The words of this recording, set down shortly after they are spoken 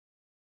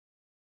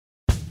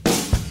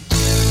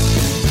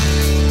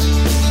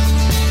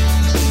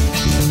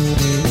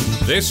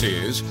This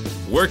is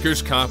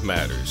Workers' Comp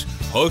Matters,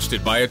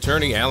 hosted by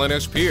attorney Alan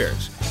S.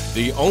 Pierce,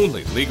 the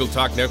only Legal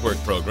Talk Network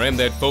program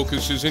that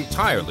focuses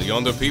entirely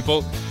on the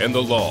people and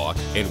the law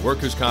in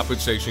workers'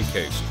 compensation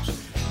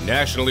cases.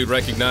 Nationally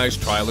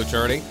recognized trial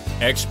attorney,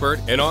 expert,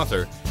 and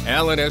author,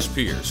 Alan S.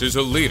 Pierce is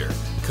a leader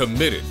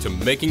committed to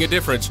making a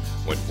difference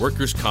when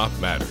workers' comp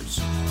matters.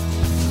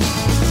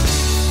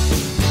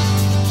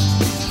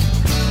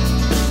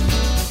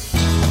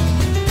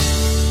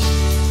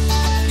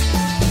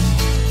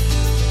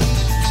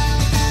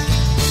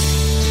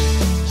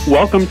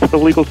 Welcome to the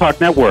Legal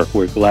Talk Network.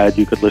 We're glad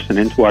you could listen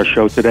into our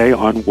show today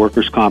on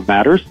Workers' Comp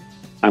Matters.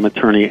 I'm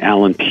attorney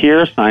Alan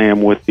Pierce. I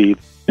am with the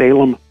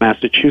Salem,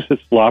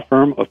 Massachusetts law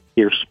firm of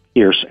Pierce,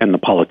 and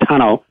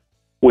Napolitano,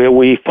 where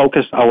we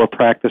focus our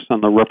practice on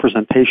the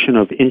representation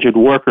of injured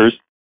workers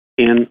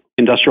in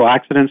industrial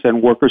accidents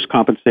and workers'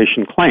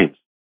 compensation claims.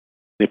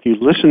 If you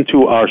listen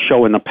to our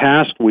show in the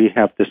past, we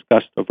have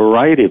discussed a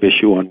variety of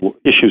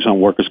issues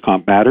on workers'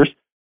 comp matters.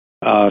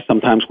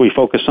 Sometimes we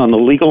focus on the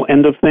legal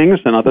end of things,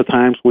 and other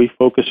times we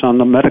focus on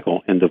the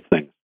medical end of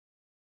things.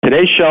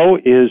 Today's show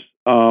is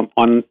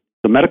on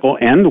the medical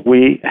end.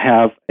 We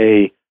have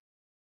a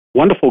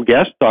wonderful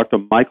guest, Dr.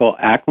 Michael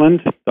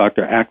Ackland.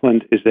 Dr.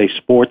 Ackland is a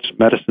sports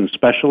medicine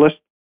specialist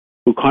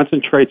who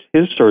concentrates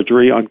his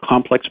surgery on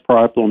complex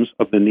problems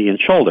of the knee and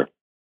shoulder.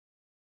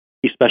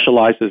 He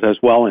specializes as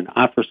well in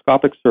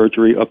arthroscopic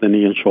surgery of the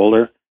knee and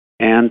shoulder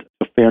and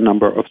a fair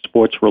number of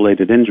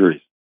sports-related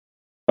injuries.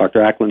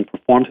 Dr. Ackland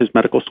performed his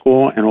medical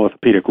school and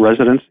orthopedic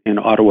residence in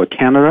Ottawa,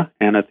 Canada,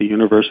 and at the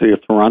University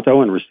of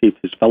Toronto, and received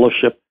his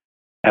fellowship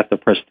at the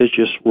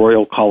prestigious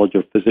Royal College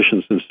of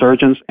Physicians and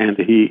Surgeons, and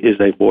he is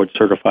a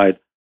board-certified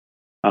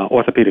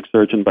orthopedic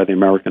surgeon by the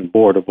American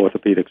Board of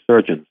Orthopedic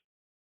Surgeons.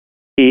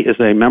 He is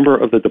a member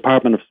of the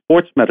Department of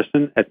Sports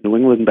Medicine at New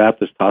England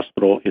Baptist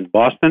Hospital in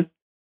Boston.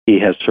 He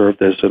has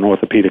served as an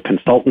orthopedic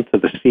consultant to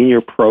the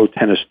Senior Pro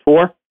Tennis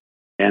Tour,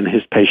 and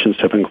his patients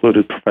have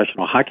included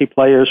professional hockey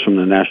players from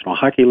the National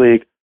Hockey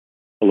League,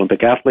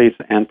 Olympic athletes,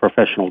 and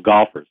professional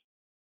golfers.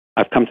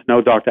 I've come to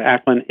know Dr.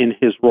 Ackland in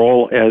his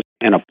role as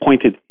an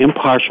appointed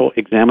impartial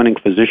examining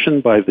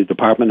physician by the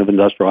Department of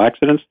Industrial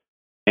Accidents,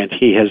 and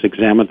he has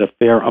examined a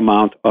fair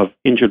amount of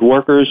injured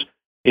workers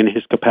in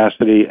his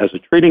capacity as a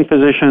treating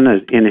physician,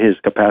 in his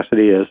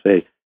capacity as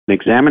an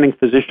examining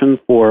physician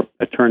for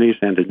attorneys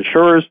and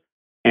insurers,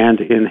 and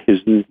in his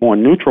more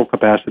neutral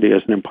capacity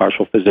as an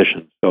impartial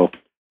physician. So,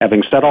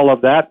 having said all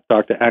of that,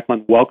 Dr.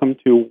 Ackland, welcome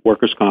to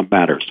Workers' Comp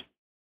Matters.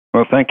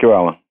 Well, thank you,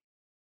 Alan.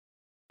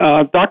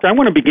 Doctor, I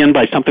want to begin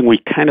by something we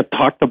kind of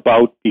talked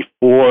about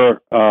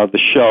before the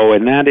show,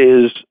 and that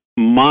is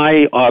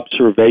my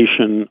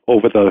observation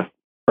over the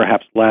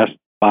perhaps last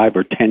 5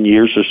 or 10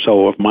 years or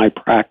so of my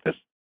practice,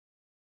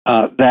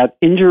 that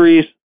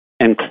injuries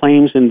and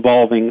claims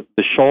involving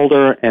the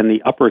shoulder and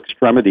the upper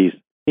extremities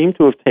seem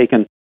to have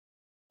taken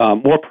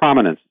more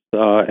prominence.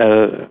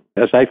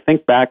 As I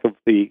think back of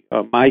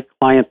my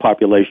client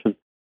population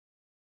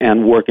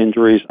and work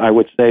injuries, I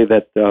would say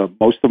that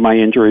most of my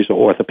injuries are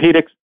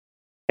orthopedics,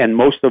 and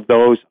most of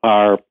those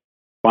are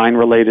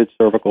spine-related,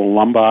 cervical,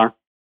 lumbar,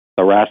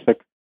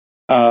 thoracic.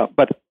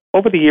 But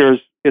over the years,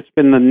 it's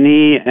been the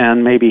knee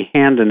and maybe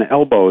hand and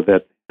elbow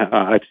that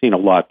I've seen a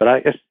lot.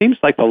 But it seems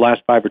like the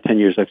last 5 or 10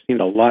 years, I've seen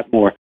a lot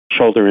more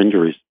shoulder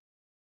injuries.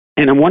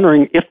 And I'm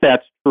wondering if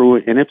that's true,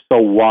 and if so,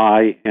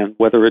 why, and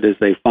whether it is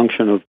a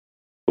function of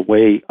the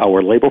way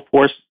our labor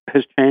force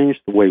has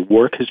changed, the way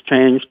work has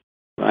changed.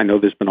 I know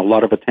there's been a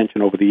lot of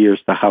attention over the years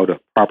to how to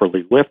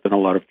properly lift and a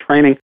lot of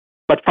training.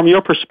 But from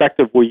your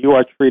perspective, where you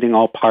are treating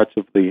all parts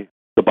of the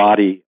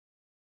body,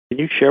 can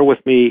you share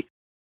with me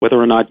whether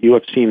or not you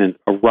have seen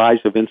a rise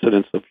of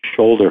incidents of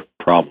shoulder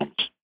problems?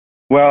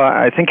 Well,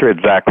 I think you're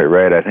exactly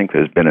right. I think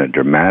there's been a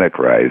dramatic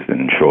rise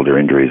in shoulder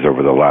injuries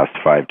over the last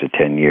 5 to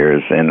 10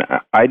 years. And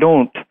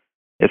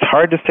it's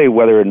hard to say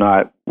whether or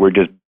not we're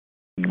just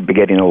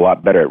getting a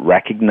lot better at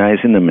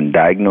recognizing them and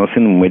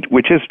diagnosing them,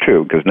 which is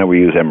true, because now we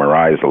use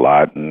MRIs a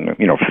lot. And,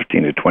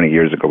 15 to 20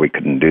 years ago, we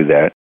couldn't do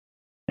that.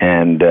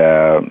 And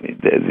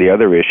the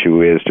other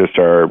issue is just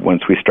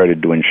once we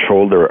started doing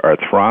shoulder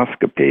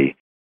arthroscopy,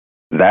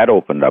 that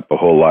opened up a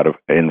whole lot of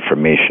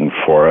information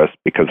for us,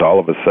 because all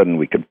of a sudden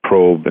we could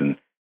probe and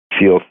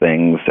feel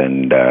things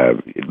and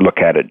look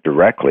at it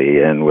directly.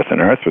 And with an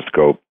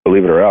arthroscope,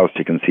 believe it or else,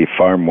 you can see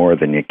far more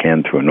than you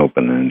can through an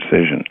open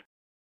incision.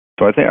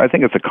 So I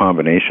think it's a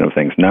combination of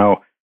things.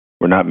 Now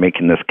we're not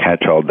making this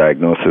catch-all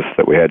diagnosis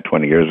that we had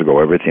 20 years ago.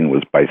 Everything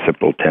was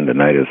bicipital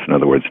tendonitis, in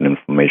other words, an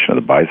inflammation of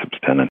the biceps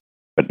tendon.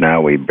 But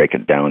now we break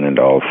it down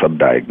into all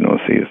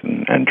subdiagnoses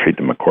and treat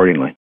them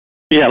accordingly.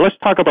 Yeah, let's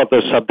talk about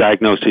those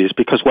subdiagnoses,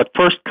 because what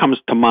first comes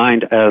to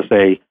mind as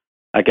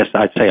I guess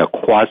I'd say a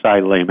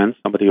quasi-layman,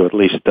 somebody who at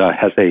least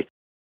has a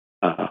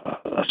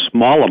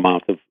small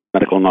amount of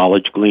medical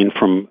knowledge gleaned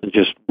from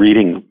just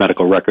reading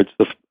medical records.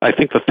 I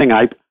think the thing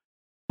I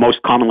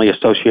most commonly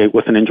associate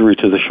with an injury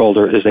to the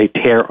shoulder is a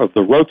tear of the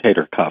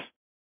rotator cuff.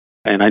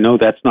 And I know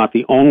that's not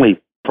the only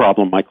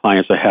problem my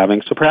clients are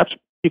having, so perhaps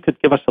you could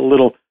give us a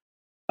little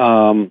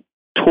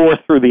tour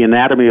through the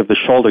anatomy of the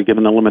shoulder,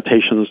 given the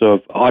limitations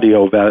of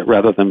audio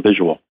rather than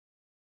visual?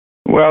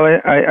 Well,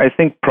 I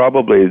think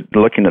probably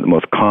looking at the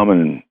most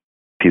common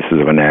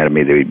pieces of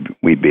anatomy that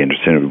we'd be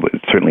interested in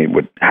certainly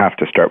would have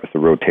to start with the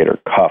rotator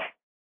cuff.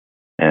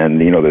 And,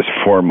 there's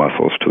 4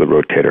 muscles to the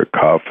rotator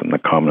cuff, and the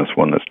commonest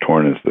one that's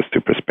torn is the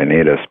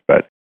supraspinatus.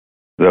 But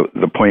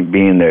the point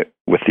being that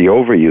with the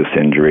overuse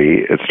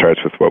injury, it starts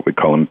with what we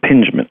call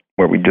impingement,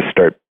 where we just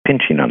start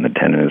pinching on the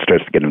tendon and it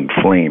starts to get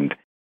inflamed,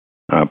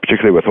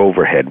 particularly with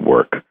overhead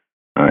work.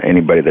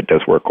 Anybody that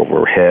does work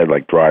overhead,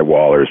 like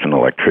drywallers and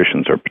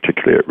electricians, are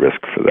particularly at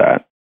risk for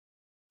that.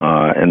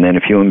 And then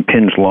if you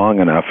impinge long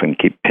enough and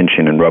keep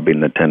pinching and rubbing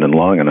the tendon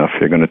long enough,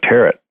 you're going to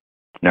tear it.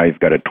 Now you've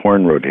got a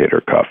torn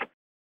rotator cuff.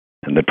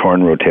 And the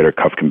torn rotator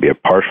cuff can be a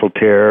partial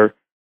tear,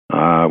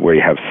 where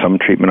you have some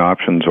treatment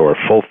options, or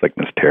a full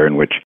thickness tear, in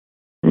which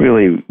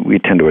really we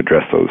tend to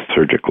address those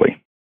surgically.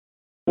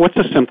 What's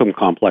a symptom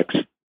complex?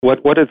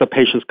 What are the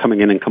patients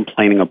coming in and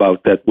complaining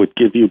about that would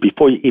give you,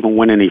 before you even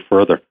went any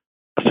further,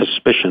 a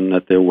suspicion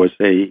that there was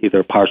either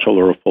a partial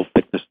or a full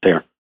thickness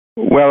tear?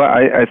 Well,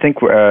 I think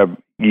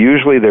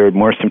usually they're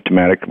more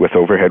symptomatic with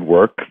overhead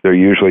work. They're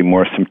usually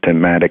more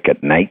symptomatic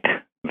at night,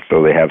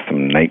 so they have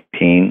some night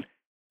pain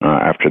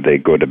after they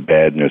go to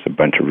bed, and there's a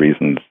bunch of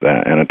reasons,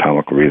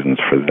 anatomical reasons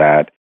for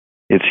that.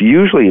 It's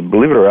usually,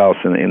 believe it or else,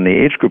 in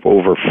the age group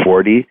over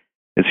 40,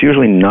 it's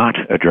usually not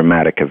a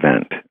dramatic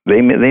event.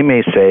 They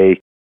may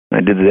say, I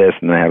did this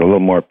and I had a little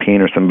more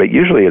pain or something, but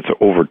usually it's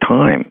over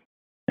time.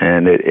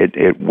 And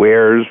it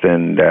wears,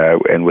 and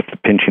with the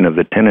pinching of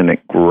the tendon,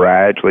 it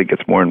gradually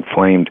gets more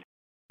inflamed,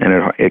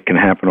 and it can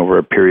happen over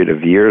a period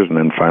of years, and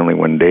then finally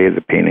one day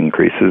the pain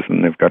increases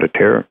and they've got a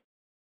tear.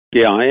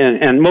 Yeah,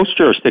 and most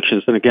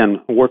jurisdictions, and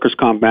again, Workers'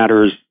 Comp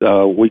Matters,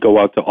 we go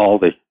out to all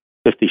the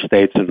 50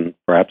 states and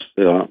perhaps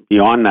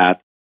beyond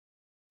that.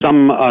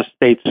 Some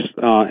states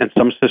and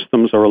some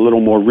systems are a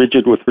little more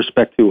rigid with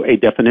respect to a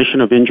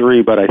definition of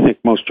injury, but I think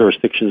most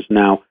jurisdictions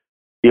now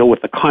deal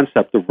with the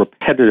concept of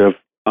repetitive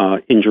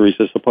injuries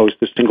as opposed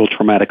to single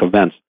traumatic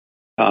events.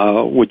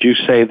 Would you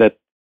say that,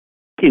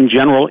 in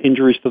general,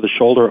 injuries to the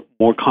shoulder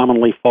more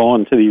commonly fall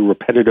into the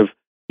repetitive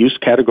use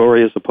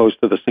category as opposed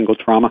to the single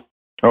trauma?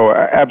 Oh,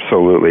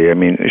 absolutely. I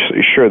mean,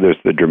 sure, there's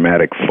the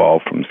dramatic fall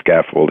from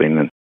scaffolding,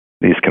 and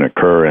these can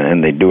occur,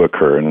 and they do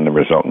occur, and the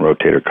resultant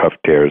rotator cuff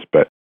tears.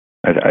 But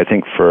I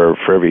think for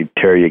every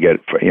tear you get,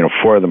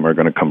 4 of them are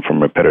going to come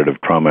from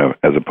repetitive trauma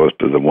as opposed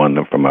to the one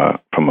from a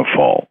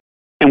fall.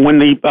 And when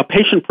the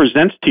patient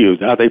presents to you,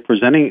 are they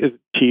presenting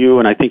to you,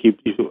 and I think you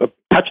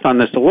touched on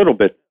this a little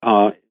bit,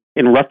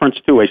 in reference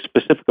to a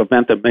specific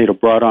event that may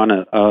have brought on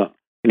an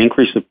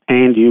increase of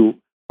pain? Do you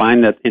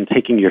find that in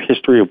taking your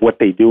history of what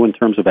they do in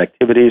terms of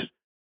activities,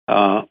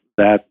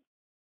 that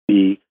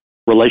the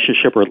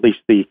relationship, or at least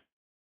the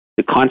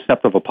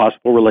concept of a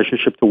possible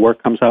relationship to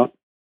work, comes out?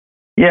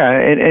 Yeah,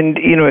 and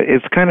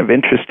it's kind of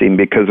interesting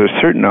because there's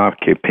certain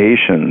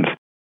occupations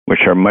which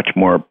are much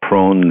more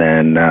prone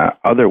than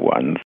other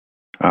ones.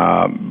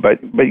 But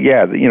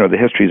yeah, the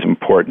history is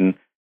important.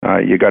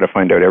 You got to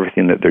find out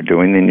everything that they're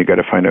doing, and you got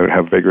to find out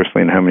how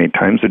vigorously and how many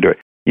times they do it.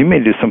 You may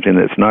do something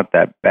that's not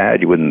that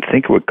bad, you wouldn't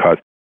think it would cause,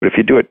 but if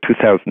you do it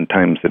 2,000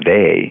 times a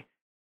day,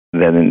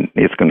 then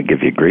it's going to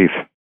give you grief.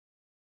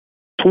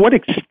 To what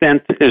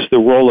extent is the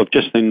role of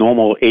just the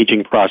normal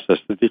aging process,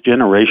 the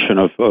degeneration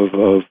of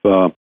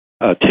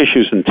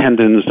tissues and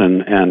tendons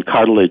and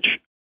cartilage,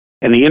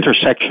 and the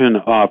intersection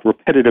of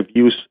repetitive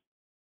use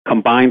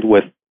combined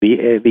with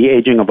the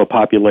aging of a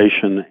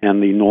population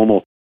and the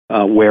normal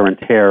wear and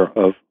tear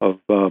of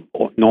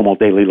normal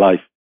daily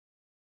life?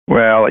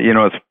 Well,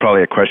 it's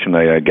probably a question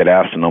that I get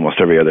asked in almost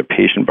every other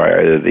patient by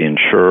either the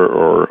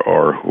insurer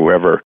or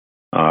whoever,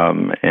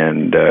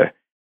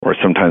 or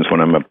sometimes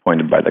when I'm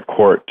appointed by the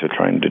court to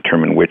try and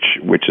determine which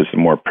is the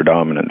more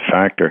predominant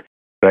factor.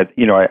 But,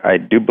 I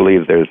do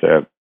believe there's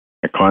a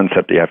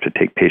concept that you have to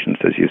take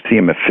patients as you see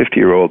them. A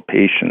 50-year-old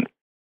patient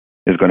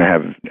is going to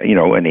have,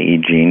 an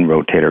aging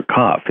rotator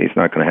cuff. He's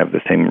not going to have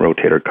the same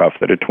rotator cuff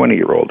that a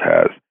 20-year-old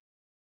has.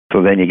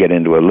 So then you get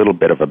into a little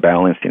bit of a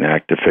balancing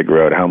act to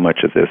figure out how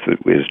much of this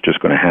is just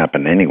going to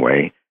happen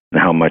anyway,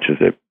 and how much is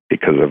it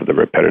because of the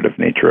repetitive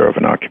nature of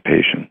an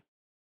occupation.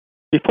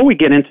 Before we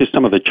get into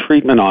some of the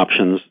treatment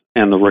options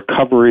and the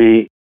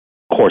recovery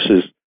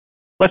courses,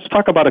 let's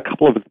talk about a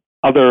couple of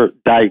other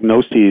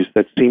diagnoses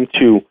that seem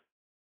to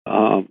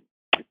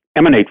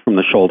emanate from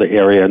the shoulder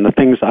area. And the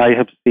things I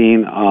have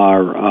seen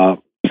are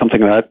something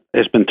that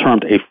has been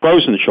termed a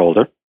frozen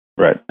shoulder.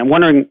 Right. I'm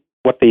wondering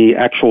what the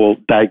actual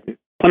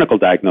clinical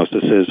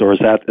diagnosis is, or is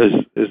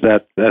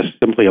that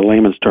simply a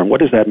layman's term?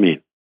 What does that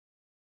mean?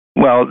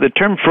 Well, the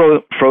term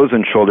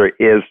frozen shoulder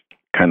is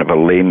kind of a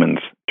layman's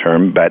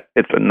term, but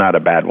it's not a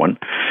bad one.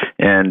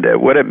 And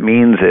what it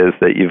means is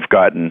that you've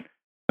gotten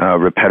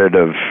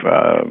repetitive,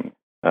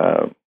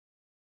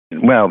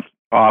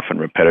 often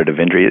repetitive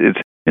injury. It's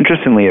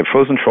interestingly, a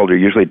frozen shoulder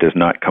usually does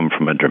not come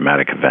from a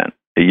dramatic event.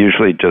 It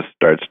usually just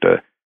starts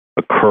to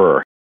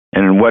occur.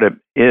 And what it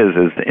is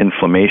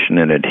inflammation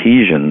and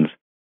adhesions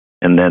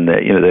and then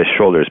the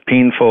shoulder is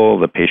painful,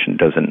 the patient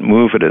doesn't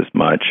move it as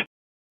much,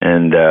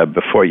 and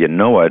before you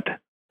know it,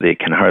 they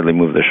can hardly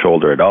move the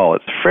shoulder at all.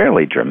 It's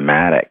fairly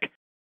dramatic,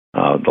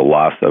 the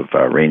loss of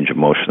range of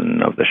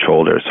motion of the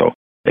shoulder. So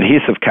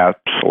adhesive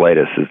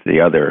capsulitis is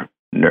the other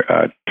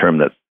term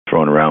that's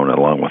thrown around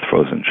along with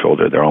frozen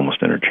shoulder. They're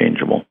almost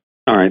interchangeable.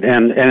 All right,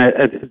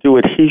 and do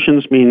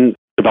adhesions mean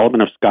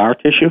development of scar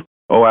tissue?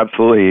 Oh,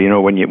 absolutely.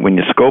 When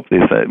you scope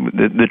these,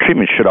 the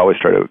treatment should always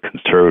start out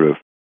conservative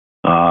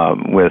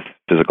with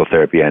physical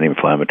therapy,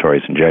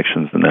 anti-inflammatories,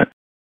 injections, and that.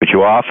 But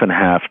you often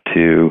have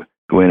to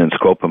go in and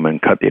scope them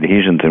and cut the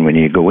adhesions. And when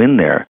you go in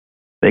there,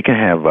 they can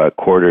have a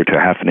quarter to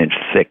half an inch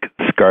thick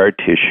scar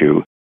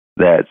tissue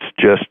that's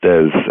just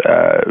as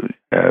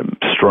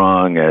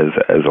strong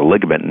as a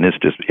ligament, and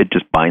it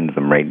just binds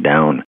them right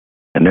down.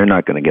 And they're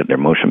not going to get their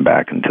motion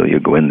back until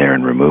you go in there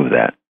and remove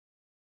that.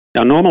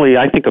 Now, normally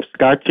I think of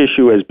scar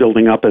tissue as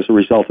building up as a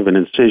result of an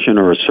incision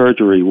or a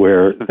surgery,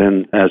 where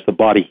then as the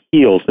body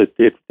heals,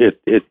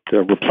 it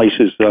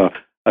replaces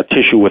a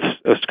tissue with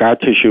a scar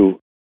tissue.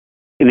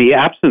 In the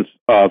absence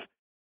of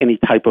any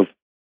type of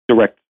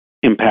direct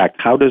impact,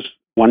 how does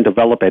one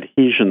develop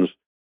adhesions?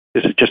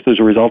 Is it just as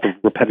a result of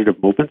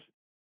repetitive movements?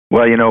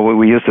 Well,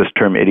 we use this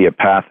term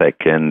idiopathic,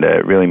 and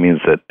it really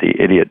means that the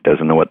idiot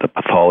doesn't know what the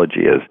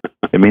pathology is.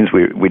 It means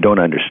we don't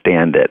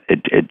understand it.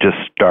 It just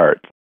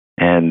starts.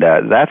 And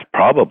that's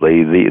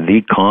probably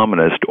the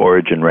commonest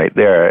origin right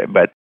there.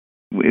 But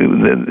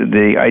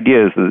the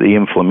idea is that the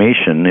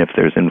inflammation, if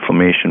there's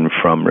inflammation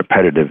from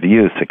repetitive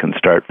use, it can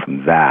start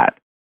from that.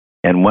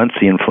 And once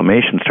the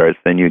inflammation starts,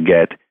 then you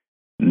get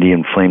the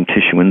inflamed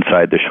tissue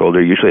inside the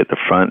shoulder. Usually at the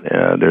front,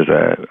 there's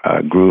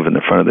a groove in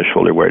the front of the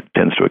shoulder where it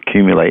tends to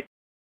accumulate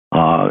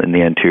in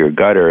the anterior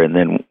gutter. And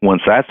then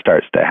once that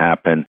starts to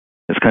happen,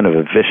 it's kind of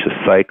a vicious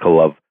cycle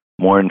of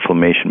more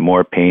inflammation,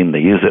 more pain. They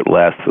use it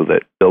less, so that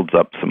it builds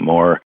up some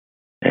more,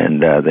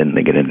 and then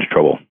they get into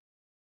trouble.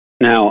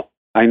 Now,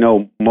 I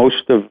know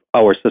most of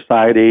our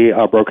society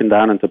are broken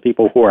down into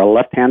people who are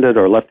left-handed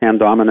or left-hand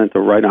dominant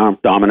or right-arm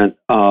dominant.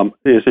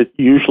 Is it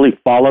usually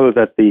follow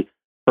that the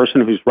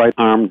person who's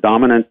right-arm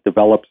dominant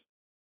develops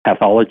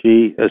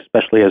pathology,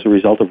 especially as a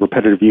result of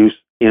repetitive use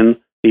in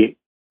the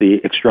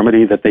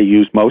extremity that they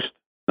use most?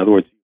 In other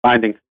words,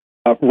 finding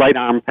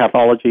right-arm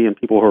pathology in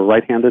people who are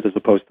right-handed as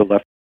opposed to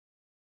left?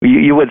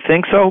 You would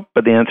think so,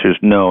 but the answer is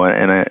no.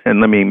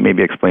 And let me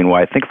maybe explain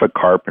why. Think of a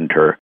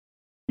carpenter,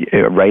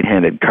 a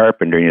right-handed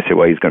carpenter, and you say,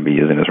 well, he's going to be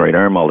using his right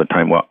arm all the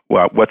time. Well,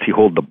 what's he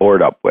hold the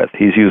board up with?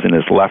 He's using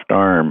his left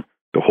arm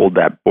to hold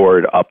that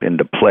board up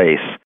into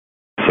place,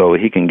 so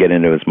he can get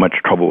into as much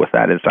trouble with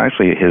that. It's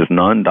actually his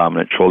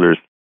non-dominant shoulder is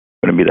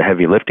going to be the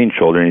heavy lifting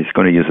shoulder, and he's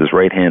going to use his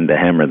right hand to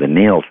hammer the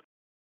nails.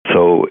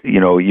 So,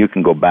 you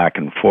can go back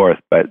and forth,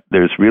 but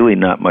there's really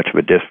not much of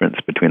a difference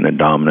between the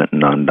dominant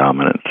and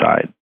non-dominant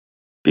side.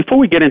 Before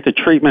we get into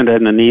treatment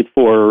and the need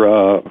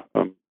for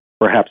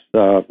perhaps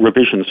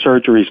revision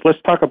surgeries,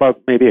 let's talk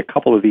about maybe a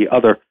couple of the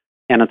other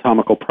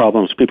anatomical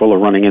problems people are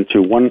running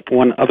into. One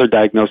other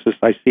diagnosis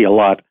I see a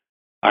lot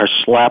are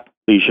SLAP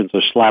lesions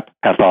or SLAP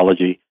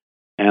pathology.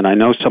 And I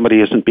know somebody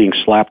isn't being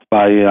slapped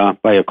by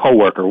a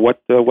coworker.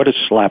 What does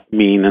SLAP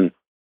mean? And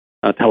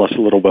tell us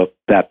a little about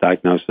that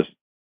diagnosis.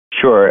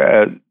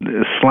 Sure.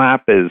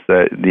 SLAP is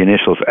the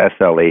initials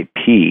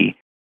SLAP.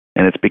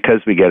 And it's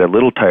because we get a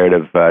little tired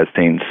of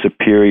saying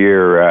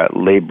superior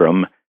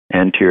labrum,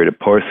 anterior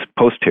to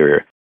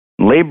posterior.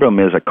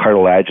 Labrum is a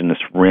cartilaginous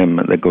rim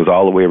that goes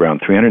all the way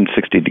around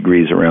 360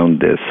 degrees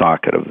around the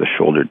socket of the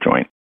shoulder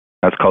joint.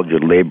 That's called your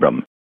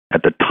labrum.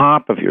 At the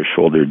top of your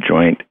shoulder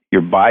joint,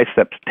 your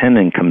biceps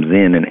tendon comes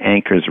in and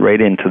anchors right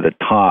into the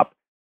top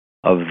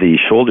of the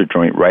shoulder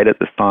joint, right at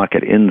the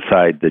socket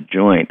inside the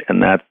joint,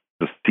 and that's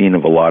the scene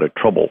of a lot of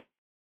trouble.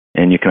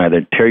 And you can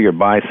either tear your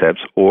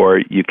biceps or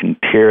you can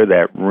tear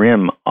that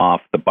rim off.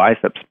 The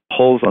biceps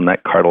pulls on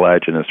that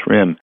cartilaginous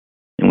rim.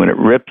 And when it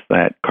rips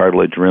that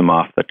cartilage rim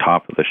off the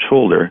top of the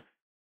shoulder,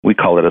 we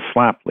call it a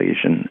SLAP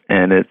lesion.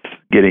 And it's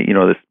getting,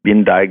 it's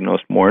being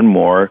diagnosed more and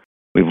more.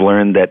 We've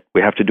learned that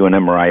we have to do an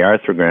MRI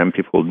arthrogram.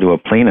 People will do a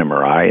plain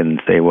MRI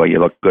and say, well, you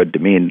look good to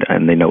me,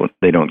 and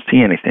they don't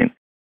see anything.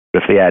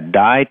 But if they add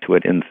dye to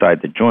it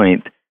inside the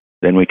joint,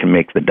 then we can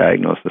make the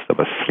diagnosis of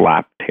a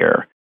SLAP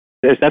tear.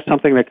 Is that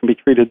something that can be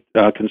treated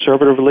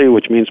conservatively,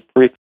 which means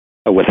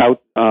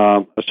without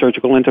a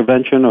surgical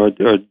intervention, or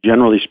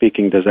generally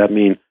speaking, does that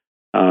mean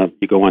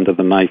you go under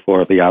the knife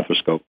or the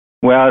arthroscope?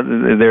 Well,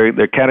 they're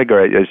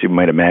categorized, as you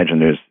might imagine.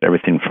 There's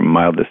everything from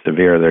mild to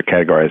severe. They're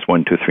categorized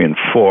 1, 2, 3, and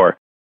 4.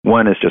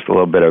 1 is just a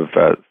little bit of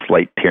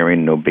slight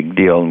tearing, no big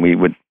deal, and we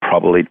would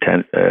probably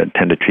tend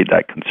to treat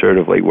that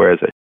conservatively, whereas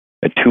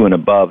a 2 and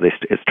above,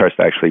 it starts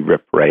to actually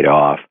rip right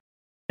off.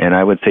 And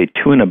I would say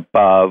 2 and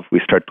above, we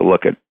start to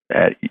look at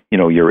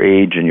your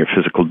age and your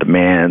physical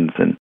demands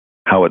and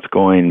how it's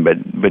going,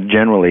 but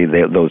generally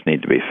those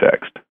need to be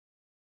fixed.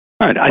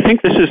 All right, I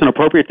think this is an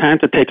appropriate time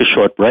to take a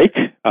short break,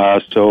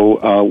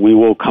 so we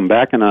will come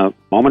back in a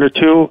moment or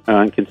two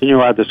and continue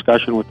our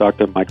discussion with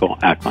Dr. Michael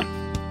Ackland.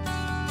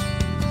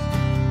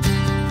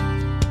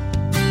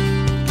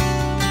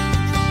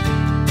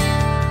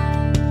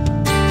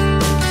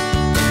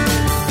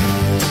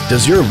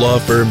 Does your law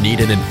firm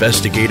need an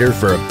investigator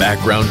for a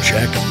background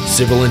check,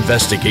 civil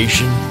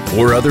investigation,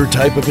 or other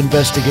type of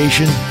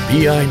investigation?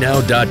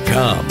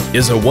 PINow.com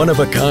is a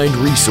one-of-a-kind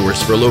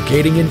resource for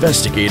locating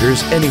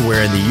investigators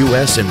anywhere in the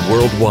U.S. and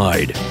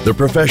worldwide. The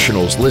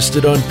professionals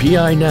listed on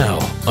PI Now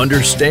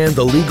understand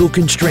the legal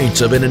constraints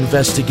of an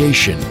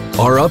investigation,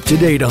 are up to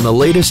date on the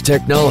latest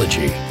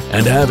technology,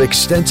 and have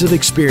extensive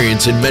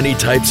experience in many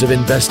types of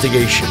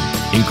investigation,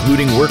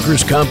 including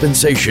workers'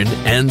 compensation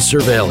and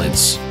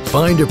surveillance.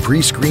 Find a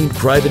pre-screened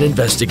private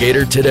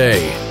investigator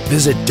today.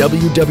 Visit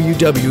www.pinow.com.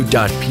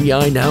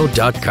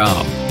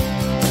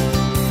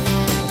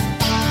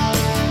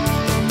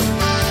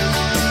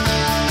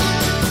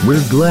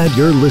 We're glad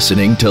you're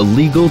listening to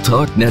Legal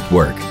Talk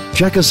Network.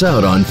 Check us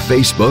out on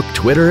Facebook,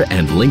 Twitter,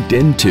 and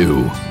LinkedIn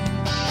too.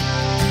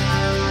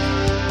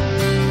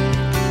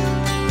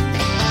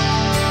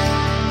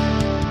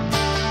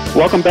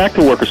 Welcome back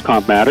to Workers'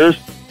 Comp Matters.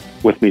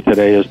 With me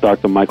today is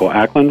Dr. Michael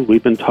Ackland.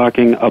 We've been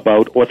talking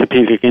about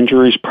orthopedic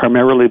injuries,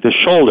 primarily the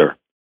shoulder,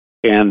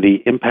 and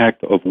the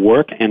impact of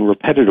work and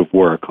repetitive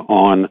work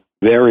on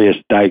various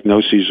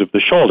diagnoses of the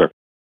shoulder.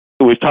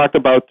 So we've talked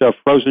about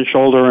frozen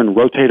shoulder and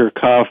rotator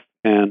cuff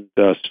and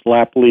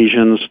slap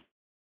lesions.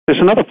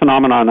 There's another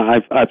phenomenon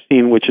I've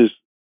seen, which is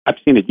I've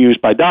seen it used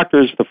by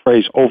doctors, the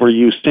phrase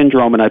overuse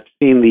syndrome, and I've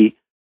seen the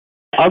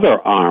other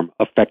arm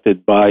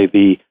affected by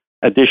the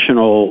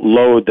additional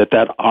load that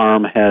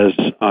arm has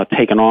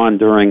taken on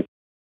during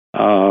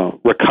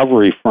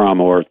recovery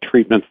from or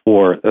treatment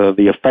for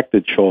the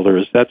affected shoulder.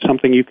 Is that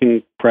something you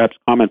can perhaps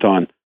comment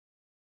on?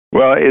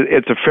 Well,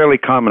 it's a fairly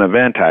common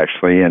event,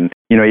 actually, and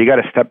you got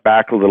to step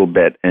back a little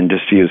bit and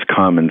just use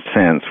common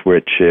sense,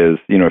 which is,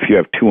 if you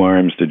have two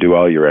arms to do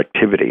all your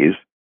activities,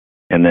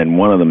 and then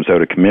one of them's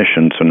out of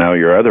commission, so now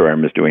your other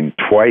arm is doing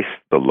twice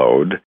the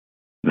load,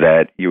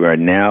 that you are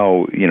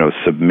now,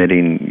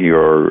 submitting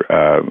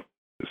your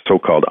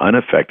so-called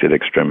unaffected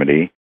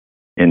extremity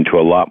into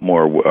a lot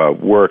more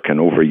work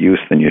and overuse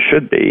than you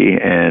should be.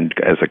 And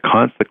as a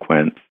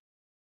consequence,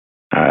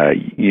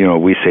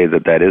 we say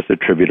that is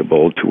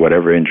attributable to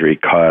whatever injury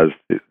caused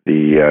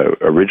the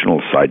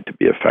original side to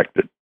be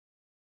affected.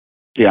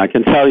 Yeah, I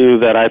can tell you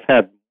that I've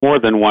had more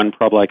than one,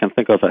 probably I can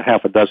think of a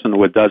half a dozen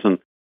to a dozen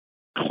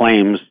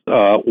claims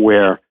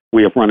where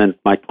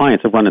my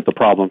clients have run into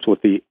problems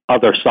with the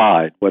other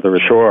side, whether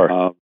it's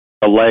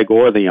the leg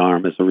or the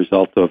arm as a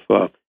result of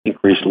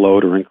increased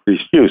load or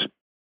increased use.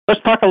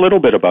 Let's talk a little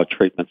bit about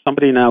treatment.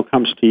 Somebody now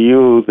comes to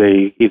you,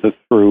 they either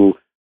through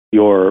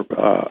your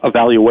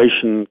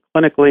evaluation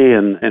clinically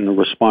and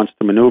response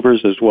to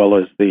maneuvers, as well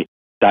as the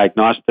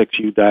diagnostics,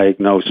 you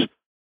diagnose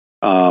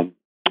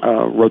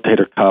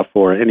rotator cuff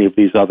or any of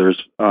these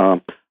others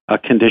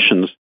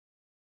conditions.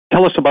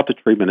 Tell us about the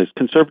treatment. Is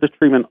conservative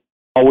treatment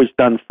always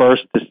done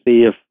first to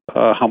see if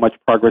how much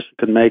progress you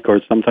can make,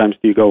 or sometimes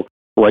do you go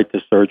right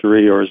to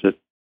surgery, or is it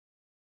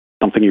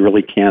something you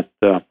really can't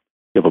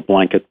give a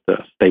blanket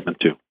statement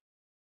to?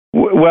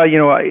 Well,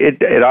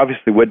 it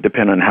obviously would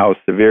depend on how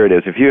severe it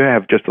is. If you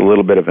have just a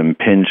little bit of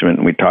impingement,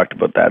 and we talked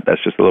about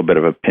that's just a little bit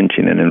of a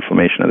pinching and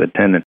inflammation of the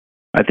tendon,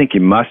 I think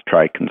you must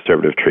try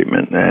conservative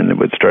treatment, and it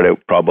would start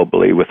out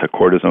probably with a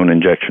cortisone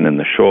injection in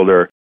the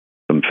shoulder,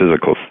 some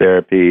physical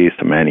therapy,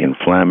 some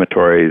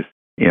anti-inflammatories,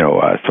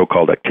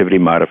 so-called activity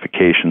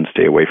modification,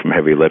 stay away from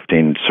heavy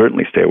lifting,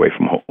 certainly stay away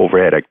from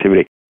overhead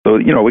activity. So,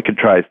 we could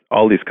try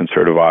all these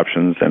conservative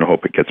options and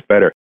hope it gets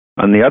better.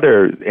 On the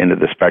other end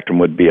of the spectrum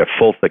would be a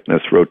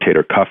full-thickness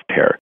rotator cuff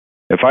tear.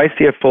 If I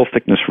see a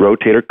full-thickness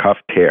rotator cuff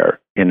tear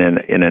in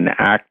an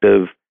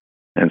active,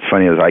 and it's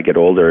funny, as I get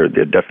older,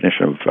 the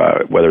definition of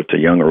whether it's a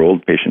young or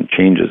old patient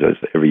changes as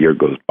every year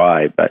goes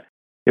by, but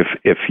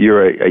if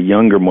you're a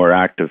younger, more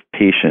active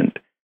patient,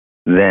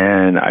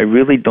 then I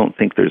really don't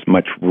think there's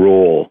much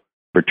role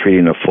for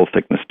treating a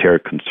full-thickness tear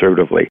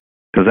conservatively,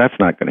 because that's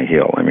not going to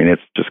heal. I mean,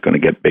 it's just going to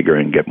get bigger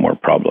and get more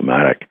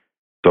problematic.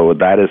 So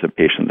that is a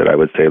patient that I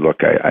would say,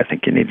 look, I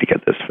think you need to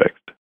get this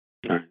fixed.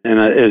 Right. And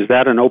is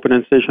that an open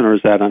incision or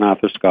is that an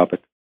arthroscopic?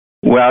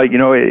 Well,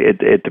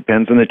 it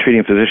depends on the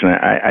treating physician.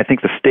 I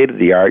think the state of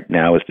the art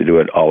now is to do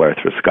it all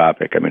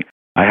arthroscopic. I mean,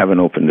 I haven't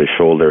opened a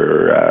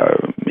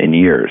shoulder in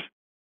years,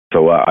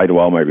 so I do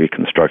all my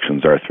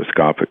reconstructions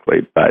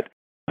arthroscopically. But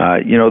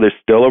there's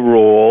still a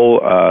role.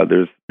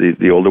 There's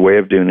the older way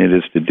of doing it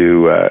is to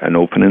do an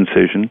open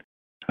incision.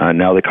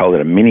 Now they call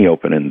it a mini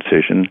open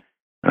incision,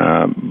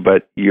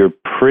 but you're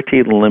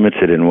pretty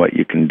limited in what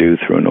you can do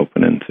through an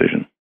open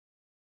incision.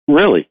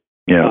 Really?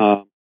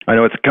 Yeah. I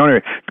know it's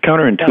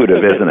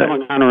counterintuitive, isn't it?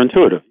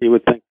 Counterintuitive, you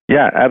would think.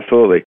 Yeah,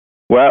 absolutely.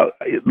 Well,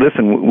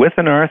 listen, with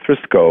an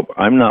arthroscope,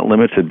 I'm not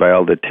limited by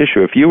all the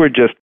tissue. If you were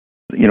just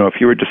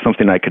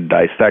something I could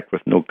dissect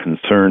with no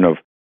concern of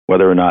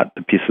whether or not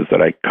the pieces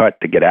that I cut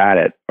to get at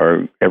it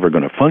are ever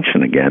going to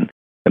function again,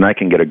 then I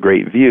can get a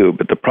great view.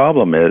 But the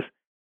problem is,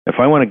 if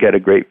I want to get a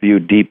great view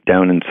deep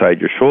down inside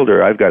your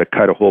shoulder, I've got to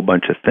cut a whole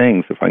bunch of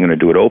things if I'm going to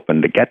do it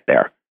open to get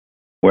there.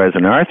 Whereas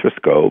an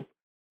arthroscope,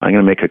 I'm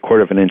going to make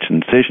 1/4 inch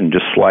incision,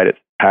 just slide it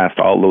past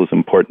all those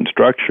important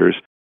structures,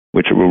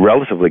 which will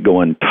relatively go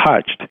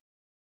untouched.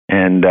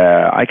 And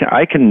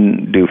I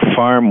can do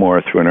far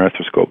more through an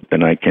arthroscope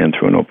than I can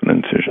through an open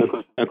incision.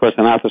 Of course,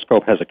 an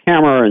arthroscope has a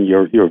camera, and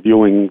you're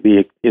viewing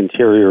the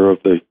interior of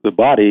the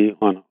body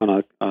on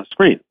a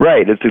screen.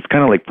 Right. It's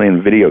kind of like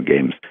playing video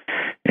games.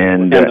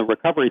 And the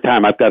recovery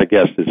time, I've got to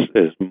guess,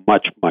 is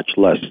much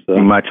less.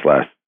 Much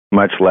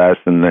less,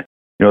 and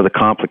the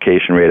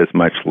complication rate is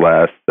much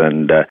less.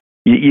 And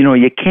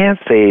you can't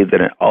say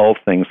that all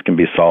things can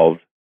be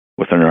solved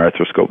with an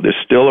arthroscope. There's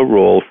still a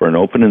role for an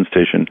open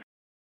incision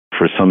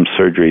for some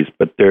surgeries,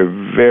 but they're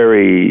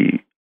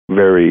very,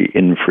 very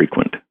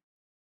infrequent.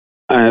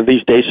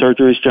 These day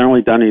surgeries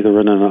generally done either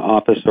in an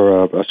office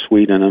or a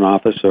suite in an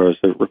office, or does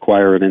it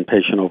require an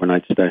inpatient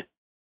overnight stay?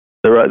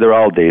 They're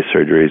all day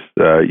surgeries,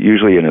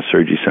 usually in a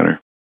surgery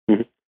center.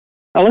 Mm-hmm.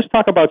 Now let's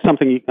talk about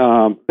something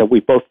that we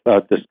both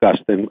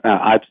discussed and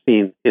I've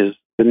seen is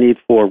the need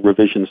for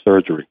revision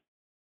surgery.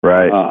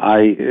 Right.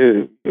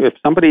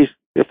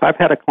 If I've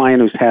had a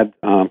client who's had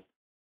a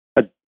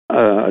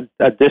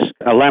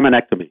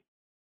laminectomy,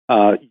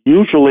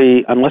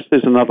 usually, unless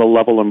there's another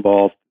level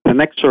involved, the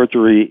next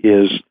surgery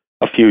is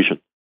a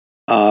fusion.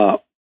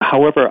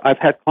 However, I've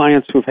had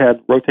clients who've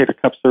had rotator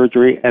cuff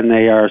surgery and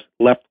they are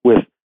left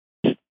with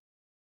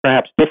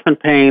perhaps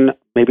different pain,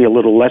 maybe a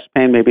little less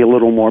pain, maybe a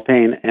little more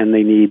pain, and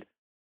they need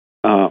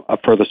a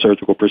further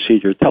surgical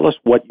procedure. Tell us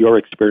what your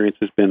experience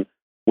has been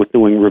with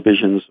doing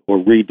revisions or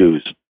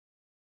redos.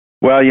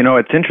 Well,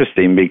 it's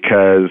interesting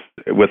because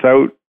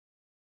without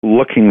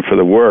looking for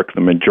the work,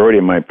 the majority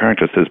of my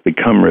practice has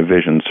become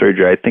revision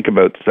surgery. I think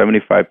about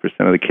 75%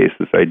 of the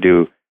cases I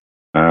do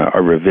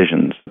are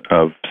revisions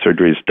of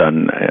surgeries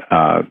done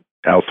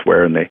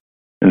elsewhere,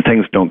 and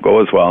things don't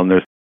go as well. And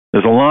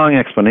there's a long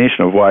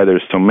explanation of why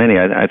there's so many.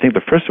 I think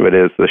the first of it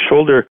is the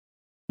shoulder.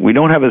 We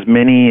don't have as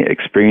many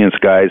experienced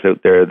guys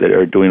out there that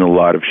are doing a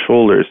lot of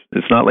shoulders.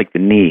 It's not like the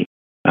knee.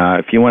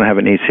 If you want to have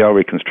an ACL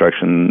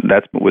reconstruction,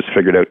 that was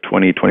figured out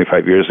 20,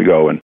 25 years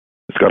ago, and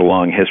it's got a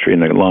long history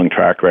and a long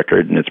track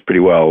record, and it's pretty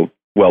well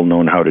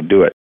known how to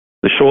do it.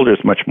 The shoulder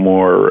is much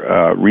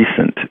more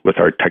recent with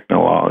our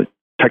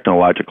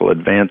technological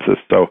advances.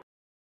 So,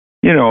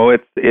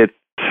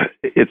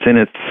 it's in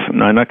its,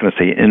 I'm not going to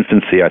say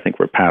infancy, I think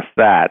we're past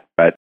that,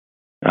 but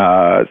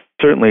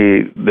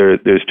certainly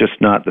there's just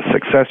not the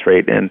success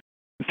rate, and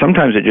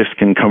sometimes it just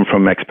can come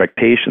from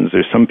expectations.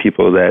 There's some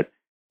people that,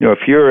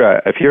 if you're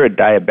a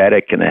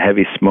diabetic and a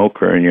heavy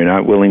smoker and you're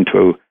not willing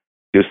to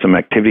do some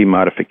activity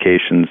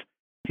modifications,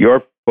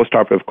 your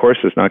postoperative course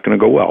is not going to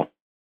go well.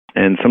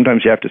 And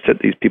sometimes you have to sit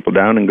these people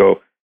down and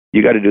go,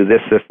 you got to do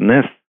this, this, and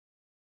this,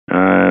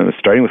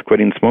 starting with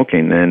quitting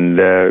smoking. And,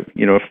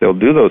 if they'll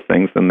do those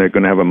things, then they're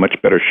going to have a much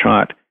better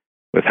shot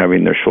with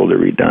having their shoulder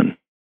redone.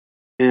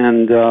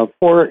 And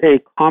for a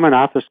common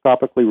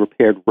arthroscopically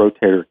repaired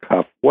rotator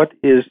cuff, what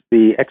is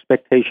the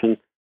expectation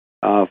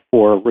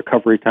for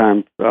recovery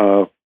time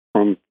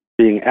from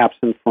being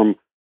absent from,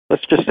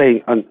 let's just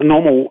say,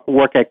 normal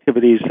work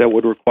activities that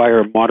would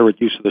require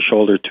moderate use of the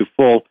shoulder to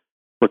full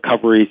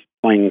recovery,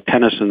 playing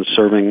tennis and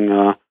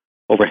serving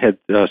overhead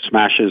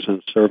smashes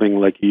and serving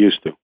like you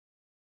used to?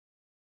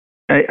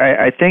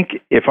 I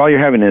think if all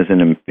you're having is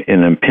an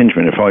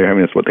impingement, if all you're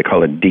having is what they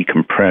call a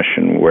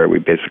decompression, where we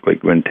basically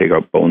go and take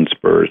out bone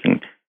spurs and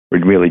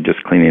we're really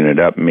just cleaning it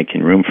up and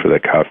making room for the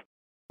cuff,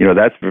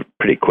 that's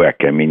pretty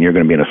quick. I mean, you're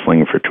going to be in a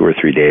sling for 2 or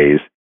 3 days.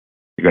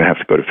 You're going to have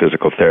to go to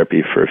physical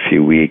therapy for a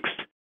few weeks.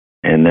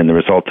 And then the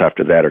results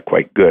after that are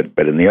quite good.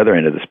 But in the other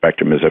end of the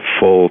spectrum is a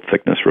full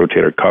thickness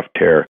rotator cuff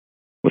tear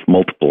with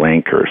multiple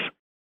anchors.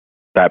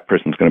 That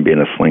person's going to be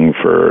in a sling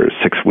for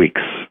 6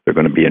 weeks. They're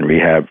going to be in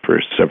rehab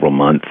for several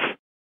months.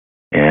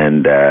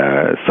 And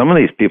some of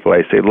these people,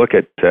 I say, look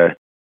at,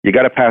 you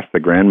got to pass the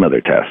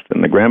grandmother test.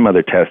 And the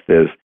grandmother test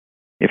is,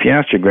 if you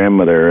ask your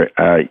grandmother,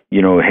 hey,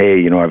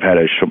 I've had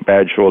a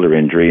bad shoulder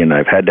injury and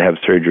I've had to have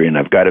surgery and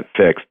I've got it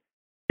fixed,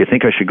 you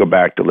think I should go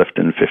back to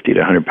lifting 50 to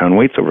 100-pound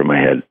weights over my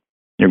head?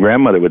 Your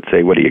grandmother would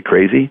say, what, are you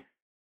crazy?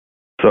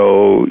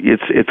 So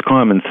it's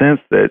common sense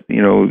that,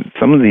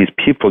 some of these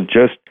people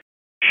just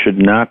should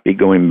not be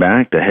going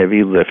back to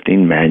heavy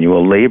lifting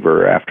manual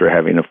labor after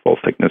having a full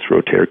thickness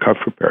rotator cuff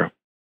repair.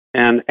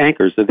 And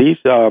anchors, are these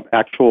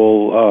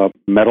actual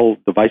metal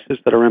devices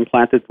that are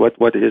implanted?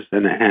 What do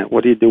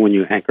you do when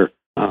you anchor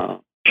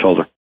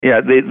shoulder? Yeah,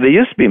 they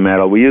used to be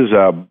metal. We use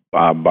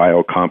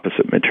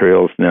biocomposite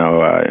materials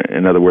now.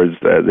 In other words,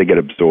 they get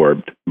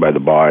absorbed by the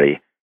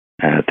body.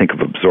 Think of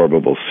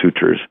absorbable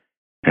sutures.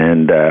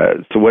 And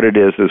so what it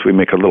is we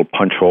make a little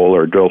punch hole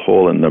or drill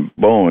hole in the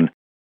bone.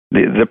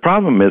 The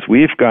problem is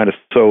we've got to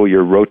sew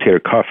your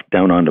rotator cuff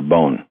down onto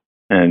bone.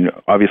 And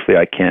obviously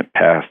I can't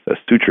pass a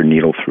suture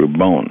needle through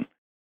bone.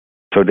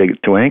 So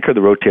to anchor the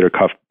rotator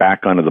cuff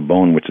back onto the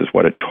bone, which is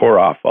what it tore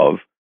off of,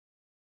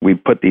 we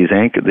put these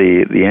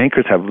the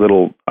anchors have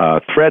little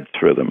threads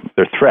through them.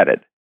 They're threaded.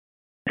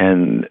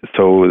 And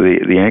so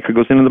the anchor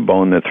goes into the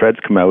bone, the threads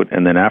come out,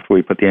 and then after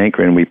we put the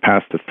anchor in, we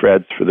pass the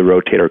threads for the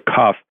rotator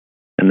cuff,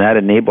 and that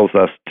enables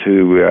us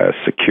to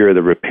secure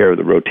the repair of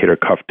the rotator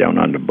cuff down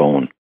onto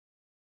bone.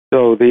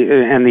 So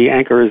the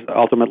anchor is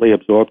ultimately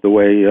absorbed the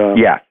way...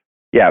 Yeah.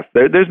 Yes,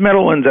 there's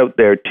metal ones out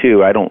there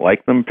too. I don't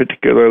like them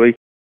particularly.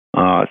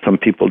 Some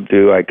people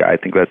do. I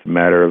think that's a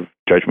matter of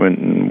judgment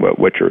and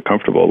what you're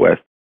comfortable with.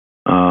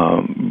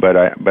 But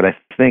I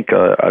think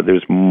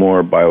there's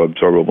more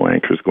bioabsorbable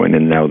anchors going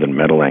in now than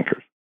metal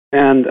anchors.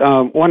 And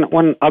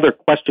one other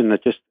question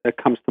that just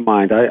comes to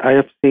mind. I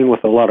have seen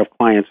with a lot of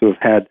clients who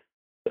have had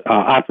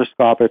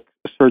arthroscopic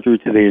surgery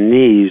to their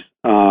knees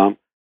or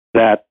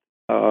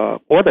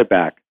their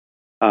back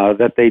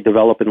that they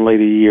develop in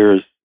later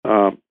years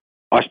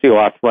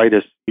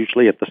osteoarthritis,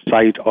 usually at the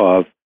site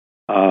of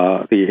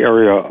the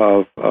area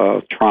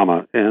of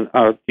trauma. And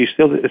do you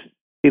still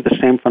see the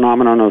same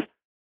phenomenon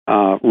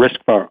of risk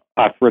for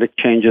arthritic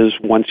changes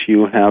once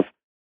you have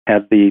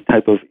had the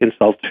type of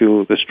insult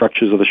to the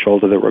structures of the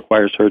shoulder that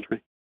require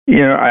surgery?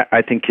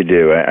 I think you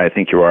do. I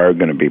think you are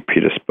going to be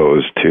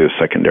predisposed to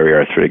secondary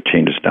arthritic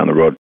changes down the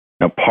road.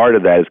 Now, part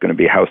of that is going to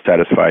be how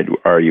satisfied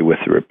are you with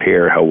the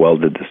repair? How well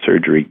did the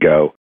surgery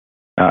go?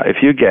 If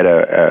you get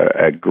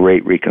a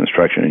great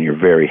reconstruction and you're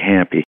very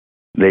happy,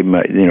 they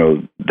might,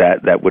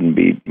 that wouldn't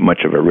be much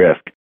of a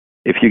risk.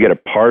 If you get a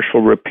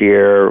partial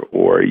repair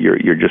or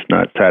you're just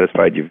not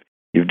satisfied,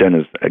 you've done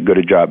as good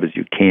a job as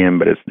you can,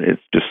 but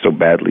it's just so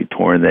badly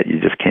torn that you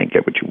just can't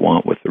get what you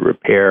want with the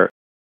repair,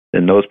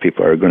 then those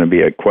people are going to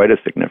be at quite a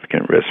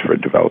significant risk for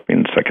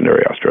developing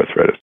secondary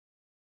osteoarthritis.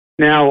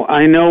 Now,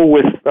 I know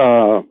with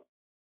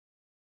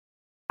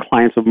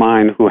clients of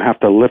mine who have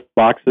to lift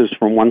boxes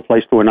from one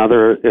place to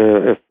another,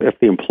 if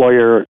the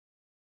employer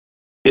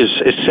is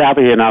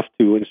savvy enough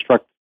to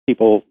instruct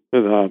people,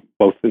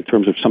 both in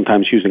terms of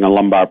sometimes using a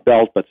lumbar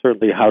belt, but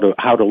certainly how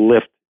to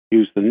lift,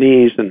 use the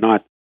knees, and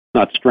not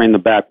strain the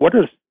back. What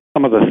are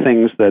some of the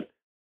things that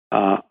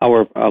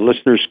our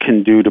listeners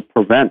can do to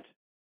prevent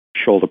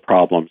shoulder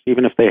problems,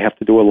 even if they have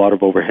to do a lot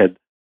of overhead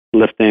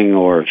lifting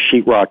or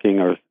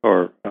sheetrocking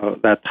or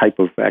that type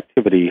of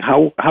activity?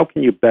 How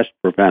can you best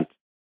prevent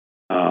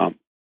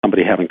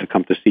somebody having to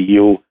come to see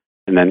you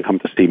and then come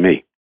to see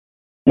me?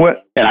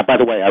 What? And by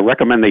the way, I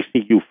recommend they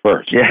see you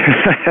first. Yeah.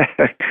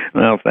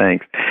 Well,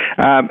 thanks.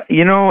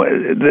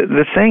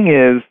 The thing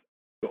is,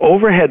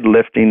 overhead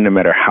lifting, no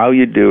matter how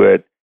you do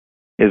it,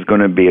 is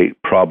going to be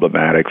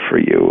problematic for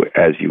you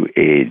as you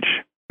age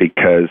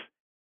because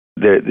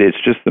it's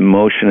just the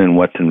motion and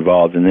what's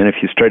involved. And then if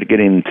you start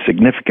getting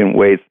significant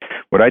weights,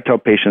 what I tell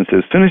patients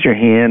is as soon as your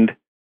hand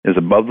is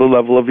above the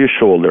level of your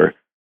shoulder,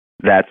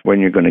 that's when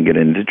you're going to get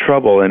into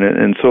trouble.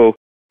 And so,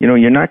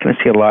 you're not going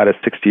to see a lot of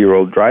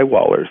 60-year-old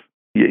drywallers.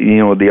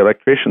 The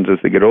electricians, as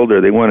they get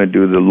older, they want to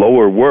do the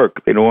lower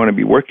work. They don't want to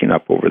be working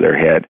up over their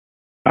head.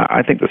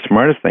 I think the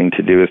smartest thing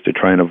to do is to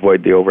try and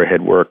avoid the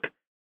overhead work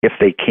if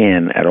they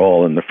can at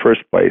all in the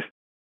first place.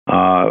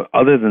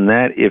 Other than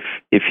that,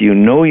 if you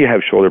know you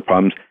have shoulder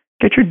problems,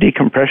 get your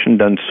decompression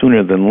done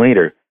sooner than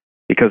later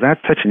because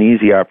that's such an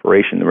easy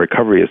operation. The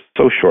recovery is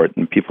so short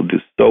and people do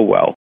so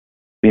well.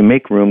 You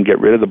make room, get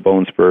rid of the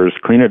bone spurs,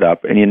 clean it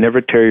up, and you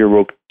never tear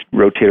your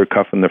rotator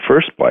cuff in the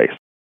first place.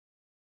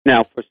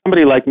 Now, for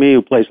somebody like me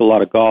who plays a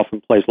lot of golf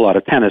and plays a lot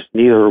of tennis,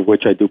 neither of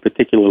which I do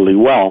particularly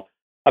well,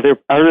 are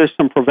there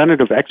some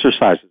preventative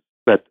exercises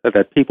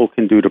that people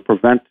can do to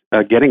prevent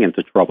getting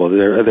into trouble?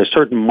 Are there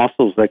certain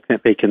muscles that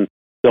they can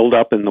build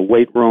up in the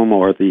weight room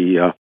or with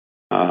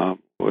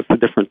the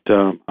different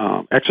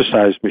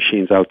exercise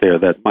machines out there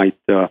that might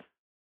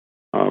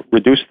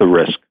reduce the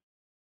risk?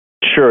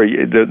 Sure.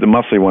 The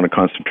muscle you want to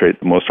concentrate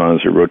the most on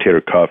is your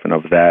rotator cuff, and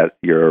of that,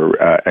 your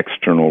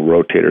external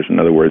rotators. In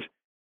other words,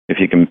 if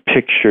you can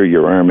picture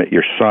your arm at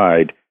your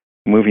side,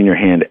 moving your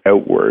hand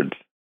outwards,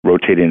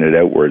 rotating it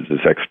outwards is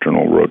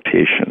external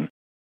rotation.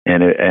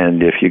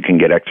 And if you can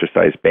get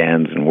exercise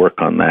bands and work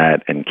on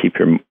that and keep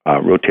your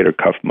rotator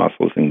cuff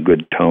muscles in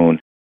good tone,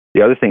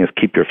 the other thing is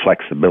keep your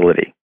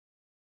flexibility.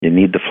 You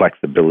need the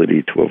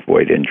flexibility to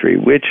avoid injury,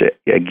 which,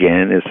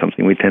 again, is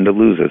something we tend to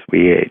lose as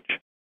we age.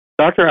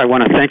 Doctor, I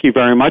want to thank you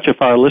very much.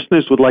 If our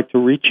listeners would like to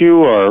reach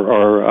you,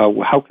 or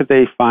how could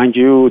they find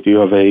you? Do you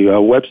have a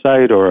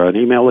website or an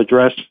email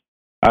address?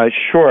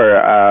 Sure.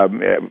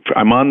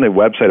 I'm on the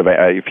website.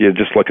 If you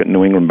just look at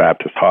New England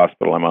Baptist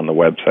Hospital, I'm on the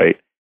website.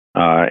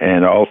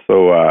 And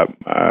also,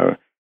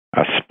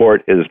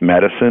 Sport is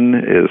Medicine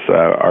is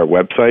our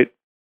website.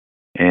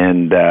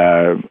 And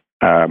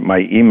my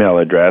email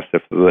address,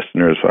 if the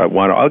listeners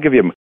want, I'll give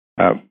you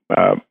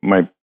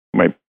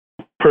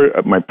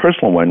my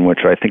personal one, which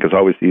I think is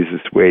always the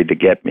easiest way to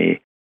get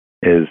me,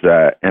 is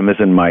M as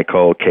in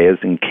Michael, K as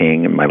in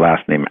King, and my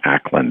last name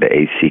Ackland,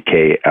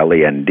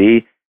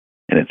 ACKLEND,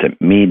 and it's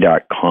at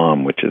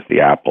me.com, which is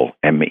the Apple,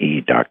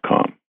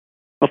 me.com.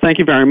 Well, thank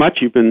you very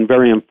much. You've been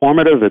very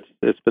informative.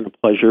 It's been a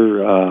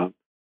pleasure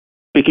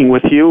speaking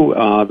with you.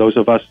 Those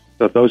of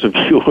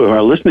you who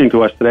are listening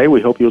to us today,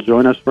 we hope you'll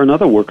join us for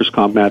another Workers'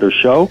 Comp Matters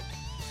show.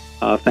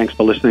 Thanks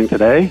for listening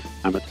today.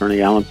 I'm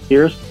Attorney Alan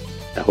Pierce.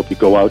 I hope you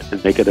go out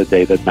and make it a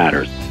day that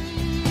matters.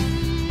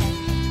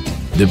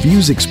 The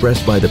views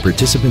expressed by the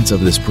participants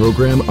of this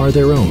program are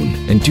their own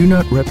and do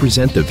not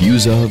represent the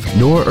views of,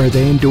 nor are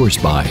they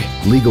endorsed by,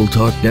 Legal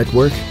Talk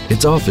Network,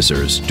 its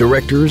officers,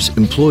 directors,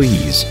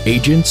 employees,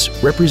 agents,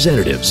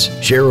 representatives,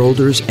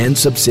 shareholders, and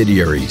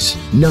subsidiaries.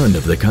 None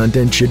of the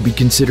content should be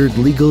considered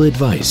legal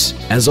advice.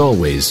 As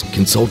always,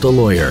 consult a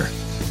lawyer.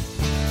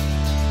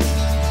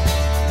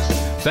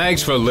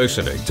 Thanks for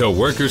listening to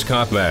Workers'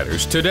 Comp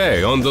Matters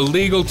today on the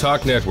Legal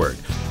Talk Network,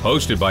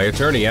 hosted by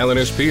attorney Alan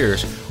S.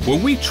 Pierce, where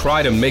we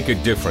try to make a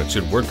difference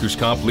in workers'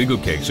 comp legal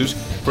cases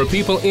for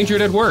people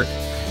injured at work.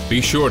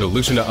 Be sure to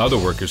listen to other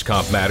Workers'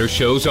 Comp Matters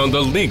shows on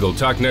the Legal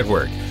Talk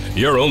Network,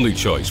 your only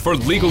choice for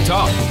legal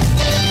talk.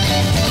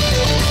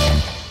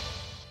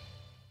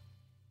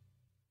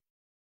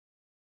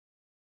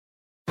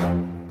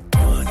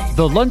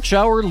 The Lunch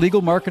Hour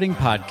Legal Marketing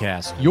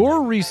Podcast,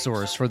 your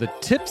resource for the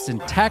tips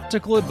and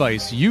tactical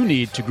advice you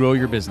need to grow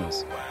your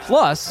business.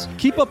 Plus,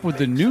 keep up with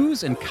the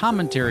news and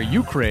commentary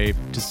you crave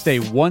to stay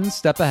one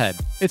step ahead.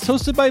 It's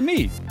hosted by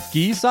me,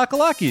 Guy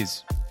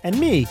Sakalakis. And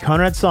me,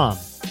 Conrad Somm.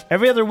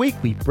 Every other week,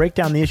 we break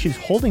down the issues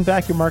holding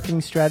back your marketing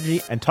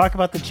strategy and talk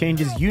about the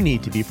changes you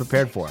need to be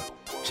prepared for.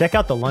 Check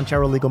out the Lunch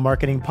Hour Legal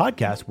Marketing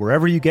Podcast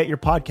wherever you get your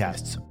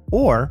podcasts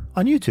or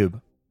on YouTube.